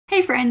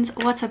Hey friends,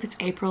 what's up? It's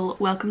April.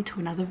 Welcome to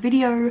another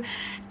video.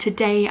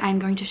 Today I'm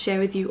going to share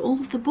with you all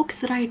of the books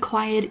that I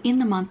acquired in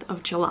the month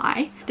of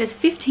July. There's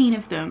 15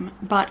 of them,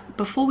 but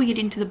before we get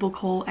into the book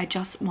haul, I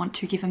just want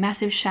to give a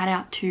massive shout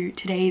out to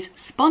today's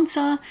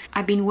sponsor.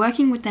 I've been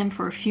working with them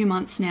for a few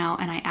months now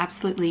and I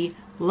absolutely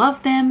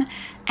love them,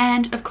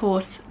 and of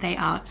course they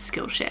are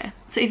Skillshare.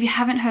 So if you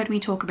haven't heard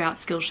me talk about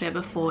Skillshare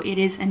before, it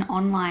is an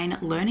online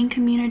learning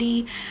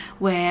community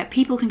where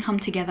people can come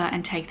together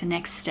and take the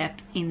next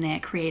step in their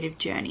creative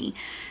journey.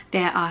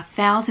 There are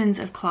thousands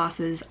of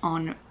classes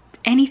on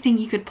anything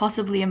you could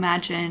possibly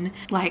imagine,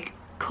 like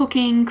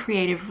cooking,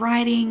 creative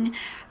writing,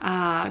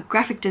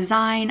 graphic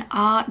design,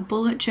 art,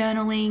 bullet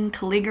journaling,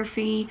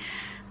 calligraphy.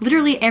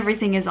 Literally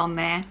everything is on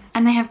there,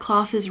 and they have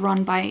classes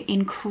run by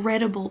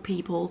incredible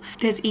people.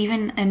 There's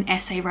even an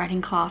essay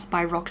writing class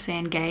by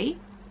Roxanne Gay,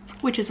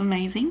 which is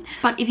amazing.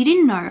 But if you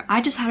didn't know, I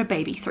just had a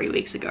baby 3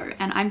 weeks ago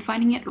and I'm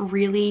finding it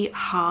really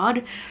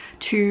hard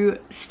to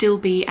still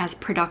be as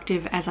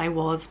productive as I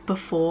was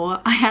before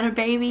I had a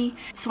baby.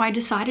 So I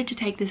decided to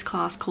take this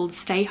class called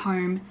Stay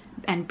Home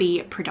and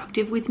Be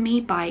Productive with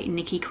Me by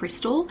Nikki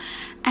Crystal,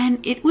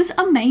 and it was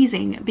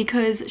amazing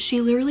because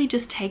she literally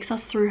just takes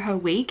us through her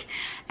week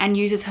and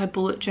uses her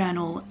bullet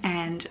journal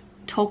and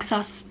talks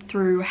us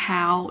through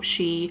how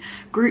she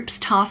groups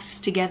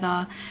tasks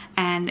together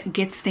and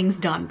gets things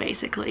done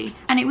basically.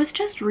 And it was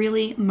just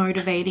really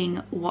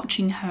motivating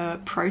watching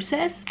her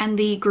process, and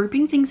the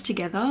grouping things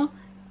together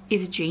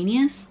is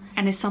genius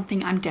and is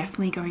something I'm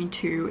definitely going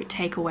to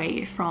take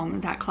away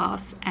from that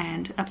class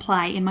and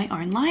apply in my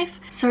own life.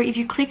 So if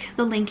you click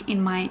the link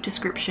in my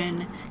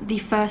description, the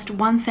first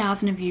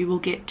 1,000 of you will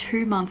get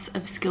 2 months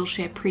of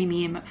Skillshare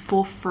Premium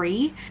for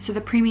free. So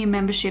the premium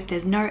membership,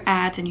 there's no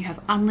ads and you have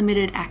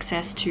unlimited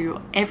access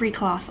to every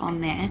class on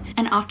there.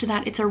 And after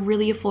that, it's a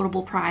really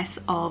affordable price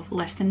of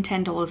less than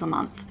 $10 a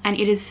month. And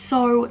it is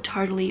so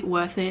totally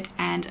worth it,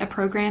 and a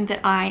program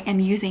that I am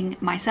using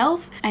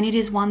myself, and it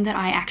is one that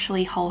I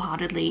actually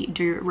wholeheartedly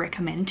do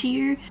recommend to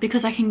you,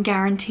 because I can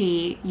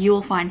guarantee you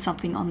will find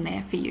something on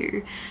there for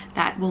you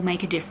that will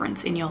make a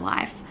difference in your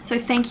life. So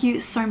thank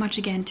you so much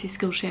again to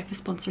Skillshare for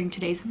sponsoring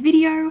today's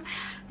video.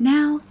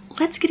 Now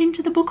let's get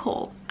into the book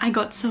haul. I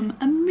got some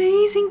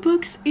amazing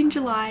books in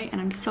July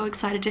and I'm so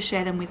excited to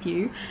share them with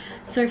you.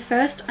 So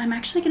first, I'm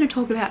actually going to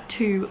talk about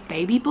 2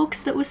 baby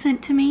books that were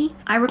sent to me.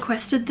 I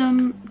requested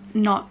them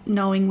not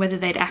knowing whether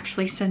they'd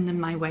actually send them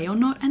my way or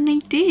not, and they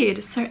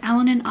did. So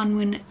Allen and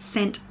Unwin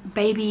sent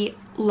Baby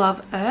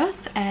Love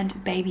Earth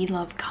and Baby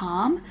Love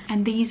Calm,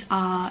 and these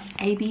are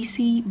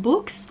ABC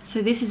books.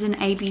 So this is an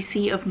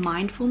ABC of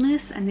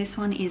mindfulness and this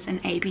one is an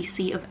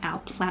ABC of our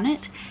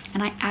planet,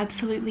 and I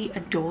absolutely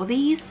adore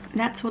these.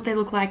 That's what they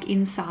look like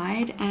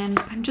inside, and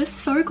I'm just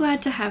so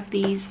glad to have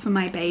these for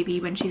my baby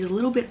when she's a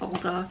little bit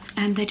older,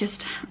 and they're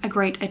just a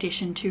great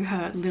addition to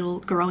her little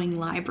growing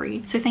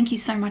library. So thank you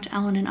so much,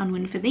 Allen and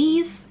Unwin, for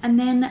these. And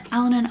then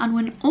Allen and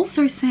Unwin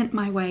also sent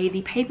my way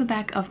the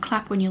paperback of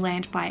Clap When You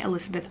Land by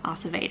Elizabeth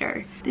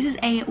Acevedo. This is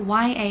a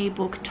YA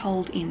book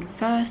told in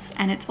verse,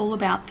 and it's all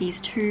about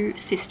these 2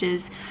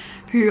 sisters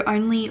who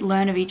only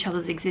learn of each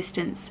other's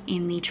existence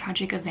in the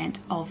tragic event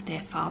of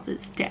their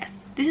father's death.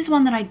 This is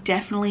one that I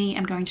definitely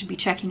am going to be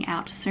checking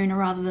out sooner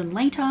rather than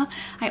later.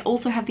 I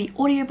also have the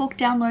audiobook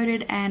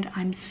downloaded and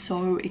I'm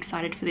so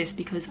excited for this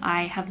because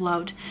I have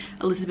loved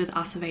Elizabeth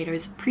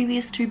Acevedo's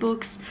previous 2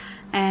 books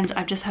and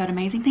I've just heard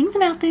amazing things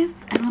about this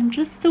and I'm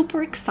just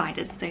super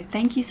excited. So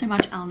thank you so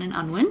much, Allen and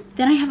Unwin.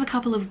 Then I have a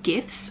couple of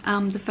gifts.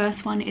 The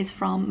first one is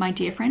from my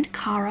dear friend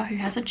Cara, who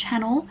has a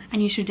channel,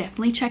 and you should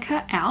definitely check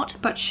her out.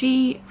 But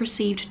she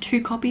received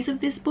 2 copies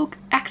of this book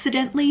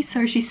accidentally,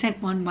 so she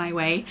sent one my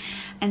way,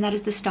 and that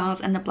is The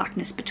Stars and the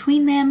Blackness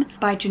Between Them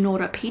by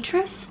Janora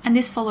Petrus. And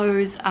this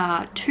follows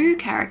 2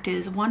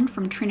 characters, one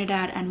from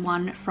Trinidad and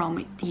one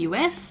from the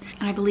US,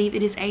 and I believe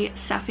it is a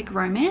sapphic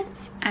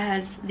romance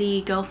as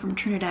the girl from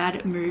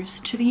Trinidad moves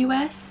to the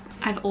US.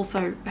 I've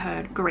also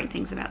heard great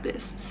things about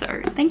this,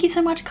 so thank you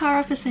so much,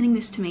 Cara, for sending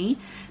this to me.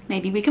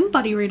 Maybe we can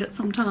buddy read it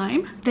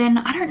sometime. Then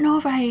I don't know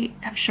if I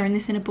have shown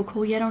this in a book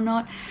haul yet or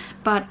not,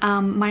 but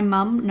my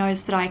mum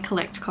knows that I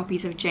collect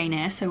copies of Jane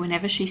Eyre, so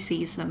whenever she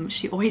sees them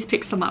she always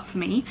picks them up for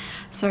me.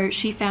 So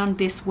she found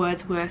this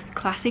Wordsworth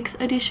Classics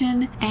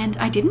edition and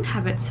I didn't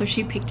have it, so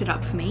she picked it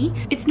up for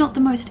me. It's not the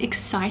most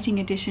exciting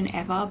edition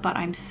ever, but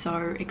I'm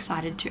so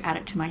excited to add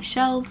it to my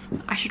shelves.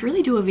 I should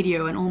really do a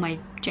video on all my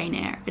Jane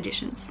Eyre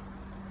editions,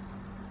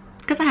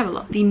 because I have a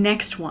lot. The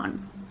next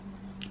one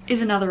is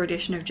another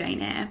edition of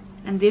Jane Eyre,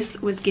 and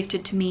this was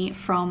gifted to me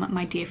from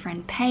my dear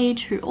friend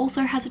Paige, who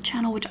also has a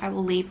channel which I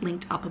will leave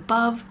linked up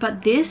above.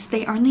 But this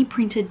they only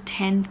printed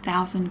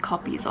 10,000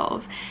 copies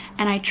of,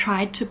 and I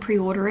tried to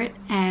pre-order it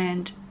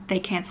and they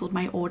cancelled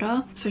my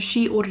order, so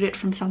she ordered it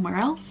from somewhere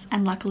else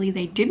and luckily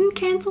they didn't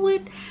cancel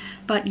it.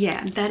 But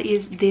yeah, that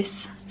is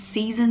this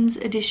season's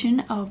edition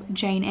of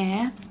Jane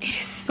Eyre.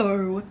 It is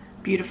so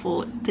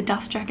beautiful. The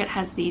dust jacket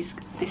has this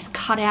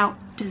cutout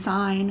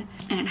design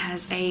and it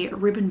has a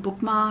ribbon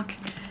bookmark,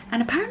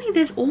 and apparently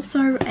there's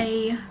also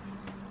a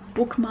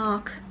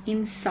bookmark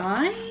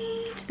inside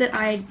that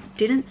I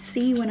didn't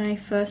see when I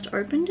first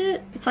opened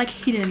it. It's like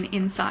hidden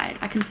inside.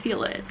 I can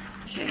feel it.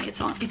 Okay,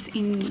 it's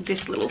in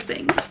this little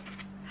thing.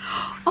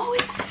 Oh,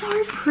 it's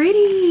so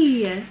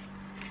pretty.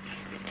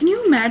 Can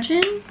you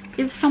imagine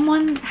if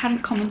someone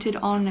hadn't commented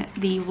on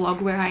the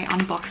vlog where I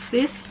unboxed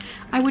this?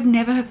 I would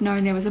never have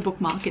known there was a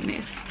bookmark in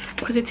this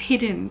because it's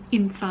hidden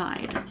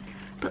inside.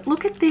 But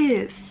look at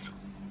this.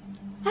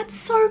 That's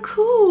so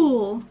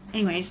cool.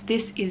 Anyways,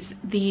 this is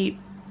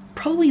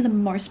probably the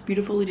most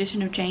beautiful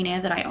edition of Jane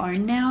Eyre that I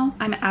own now.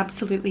 I'm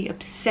absolutely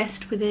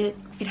obsessed with it.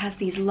 It has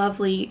these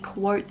lovely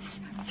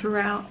quotes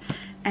throughout,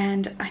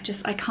 and I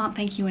can't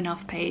thank you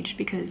enough, Paige,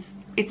 because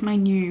it's my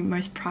new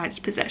most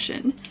prized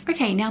possession.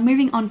 Okay, now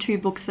moving on to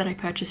books that I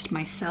purchased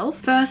myself.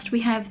 First,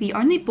 we have the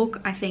only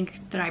book I think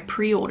that I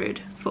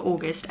pre-ordered for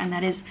August, and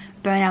that is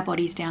Burn Our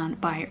Bodies Down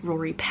by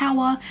Rory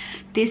Power.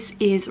 This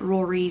is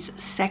Rory's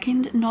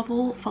second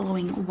novel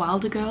following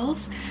Wilder Girls,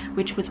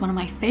 which was one of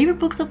my favorite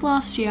books of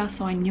last year,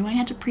 so I knew I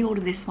had to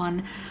pre-order this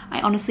one.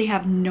 I honestly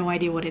have no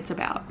idea what it's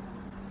about,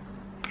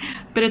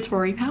 but it's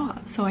Rory Power,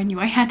 so I knew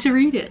I had to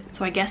read it.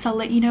 So I guess I'll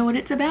let you know what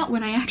it's about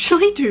when I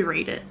actually do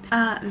read it.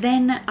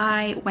 Then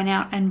I went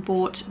out and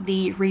bought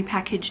the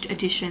repackaged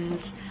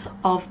editions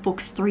of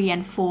books 3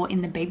 and 4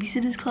 in the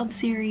Babysitters Club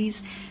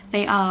series.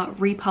 They are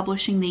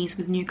republishing these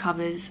with new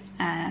covers.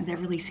 They're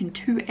releasing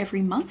 2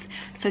 every month.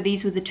 So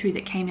these were the 2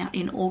 that came out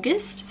in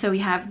August. So we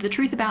have The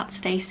Truth About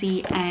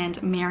Stacey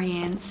and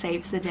Marianne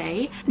Saves the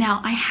Day.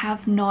 Now, I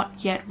have not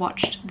yet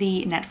watched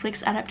the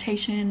Netflix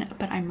adaptation,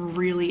 but I'm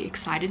really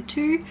excited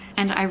to.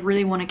 And I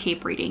really want to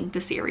keep reading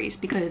the series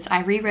because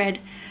I reread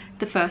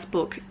the first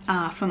book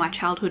for my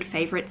childhood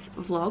favorites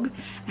vlog,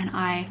 and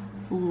I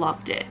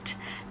loved it.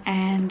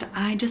 And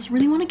I just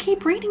really want to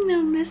keep reading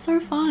them. They're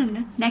so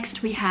fun.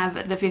 Next we have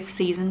The 5th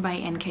Season by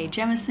N.K.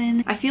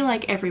 Jemisin. I feel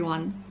like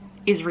everyone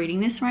is reading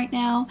this right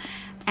now,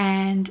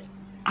 and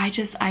I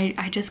just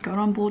got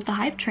on board the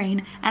hype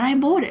train and I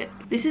bought it.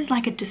 This is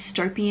like a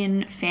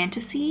dystopian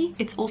fantasy.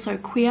 It's also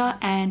queer,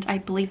 and I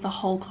believe the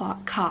whole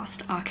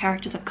cast are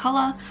characters of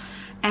color,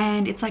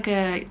 and it's like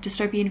a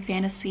dystopian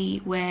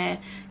fantasy where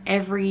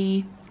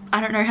every I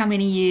don't know how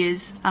many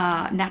years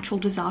natural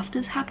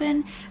disasters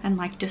happen and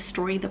like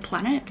destroy the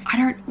planet. I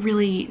don't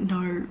really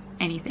know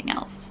anything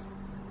else,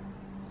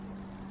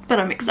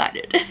 but I'm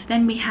excited.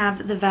 Then we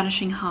have The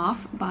Vanishing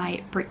Half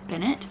by Britt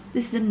Bennett.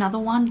 This is another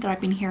one that I've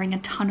been hearing a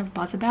ton of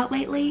buzz about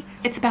lately.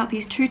 It's about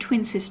these 2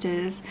 twin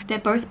sisters. They're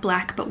both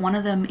black, but one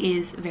of them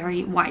is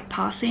very white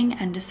passing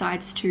and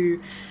decides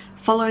to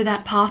follow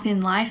that path in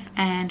life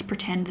and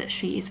pretend that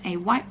she is a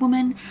white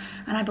woman,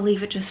 and I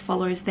believe it just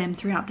follows them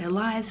throughout their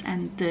lives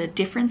and the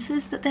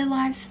differences that their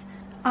lives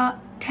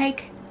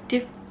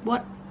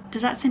what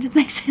does that sentence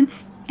make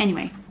sense?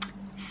 Anyway,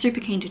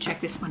 super keen to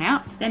check this one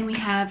out. Then we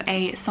have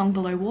A Song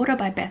Below Water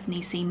by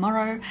Bethany C.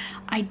 Morrow.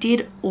 I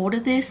did order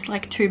this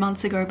like 2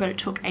 months ago, but it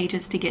took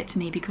ages to get to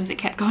me because it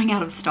kept going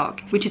out of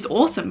stock, which is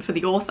awesome for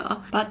the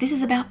author. But this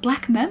is about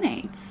black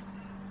mermaids,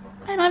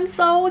 and I'm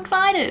so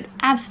excited.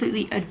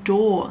 Absolutely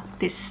adore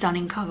this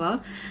stunning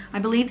cover. I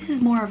believe this is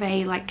more of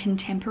a like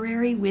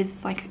contemporary with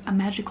like a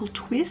magical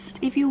twist,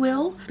 if you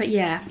will. But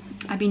yeah,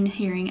 I've been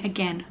hearing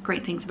again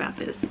great things about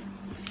this.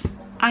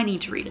 I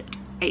need to read it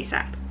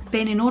ASAP.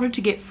 Then in order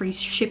to get free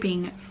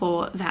shipping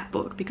for that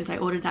book, because I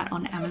ordered that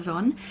on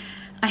Amazon,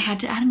 I had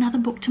to add another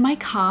book to my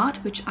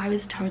cart, which I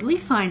was totally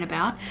fine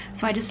about.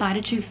 So I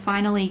decided to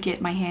finally get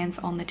my hands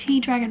on The Tea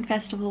Dragon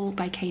Festival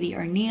by Katie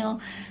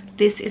O'Neill.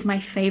 This is my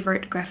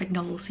favorite graphic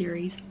novel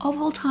series of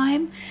all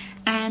time,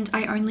 and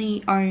I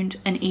only owned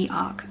an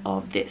e-arc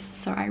of this.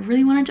 So I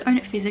really wanted to own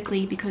it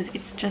physically because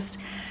it's just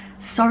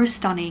so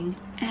stunning,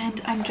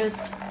 and I'm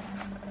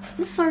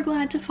so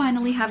glad to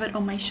finally have it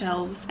on my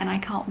shelves, and I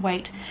can't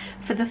wait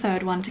for the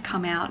 3rd one to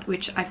come out,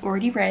 which I've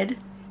already read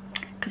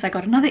because I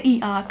got another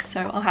e-arc,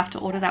 so I'll have to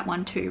order that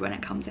one too when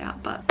it comes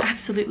out. But I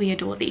absolutely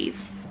adore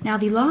these. Now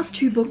the last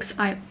 2 books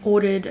I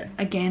ordered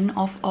again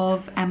off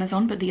of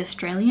Amazon, but the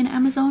Australian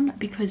Amazon,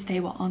 because they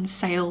were on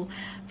sale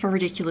for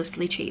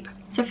ridiculously cheap.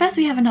 So first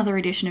we have another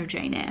edition of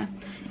Jane Eyre,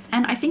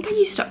 and I think I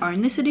used to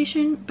own this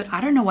edition, but I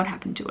don't know what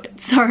happened to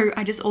it. So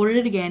I just ordered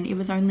it again. It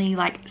was only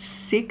like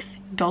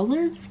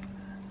 $6,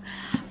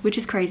 which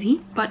is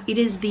crazy, but it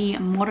is the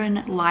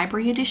Modern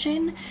Library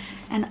edition,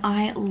 and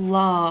I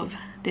love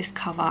this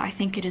cover. I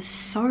think it is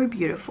so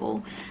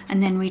beautiful.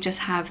 And then we just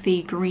have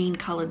the green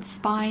colored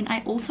spine.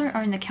 I also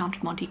own the Count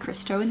of Monte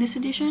Cristo in this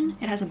edition.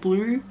 It has a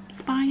blue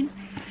spine.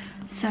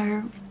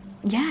 So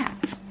yeah,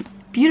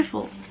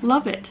 beautiful,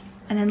 love it.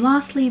 And then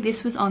lastly,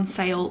 this was on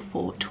sale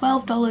for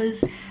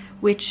 $12,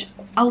 which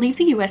I'll leave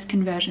the US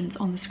conversions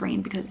on the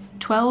screen because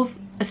 12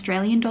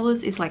 Australian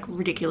dollars is like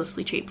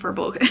ridiculously cheap for a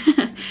book.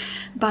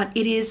 But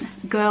it is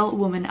Girl,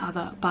 Woman,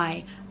 Other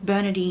by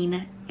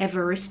Bernardine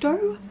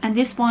Evaristo, and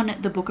this won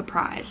the Booker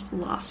Prize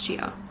last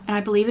year, and I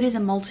believe it is a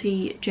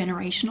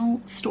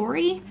multi-generational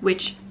story,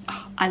 which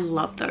I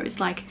love those,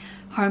 like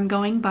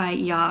Homegoing by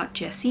Ya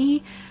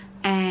Jessie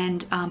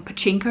and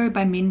Pachinko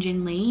by Min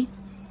Jin Lee.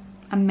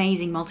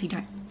 Amazing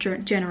multi-generational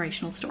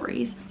generational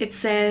stories. It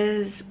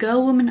says,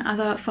 Girl, Woman,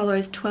 Other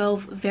follows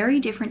 12 very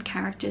different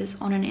characters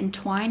on an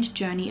entwined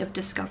journey of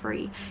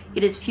discovery.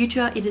 It is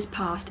future, it is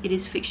past, it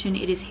is fiction,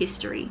 it is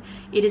history.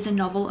 It is a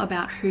novel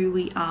about who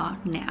we are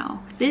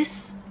now.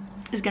 This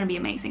is going to be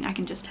amazing, I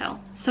can just tell.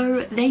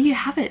 So there you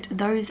have it.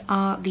 Those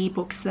are the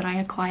books that I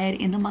acquired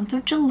in the month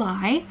of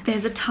July.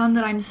 There's a ton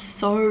that I'm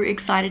so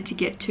excited to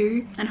get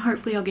to, and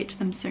hopefully I'll get to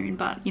them soon,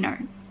 but you know,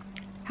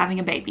 having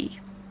a baby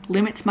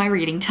limits my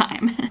reading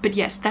time. But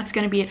yes, that's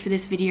going to be it for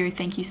this video.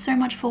 Thank you so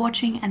much for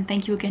watching, and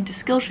thank you again to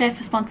Skillshare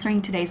for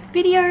sponsoring today's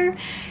video,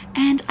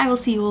 and I will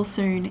see you all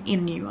soon in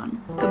a new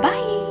one.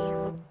 Goodbye!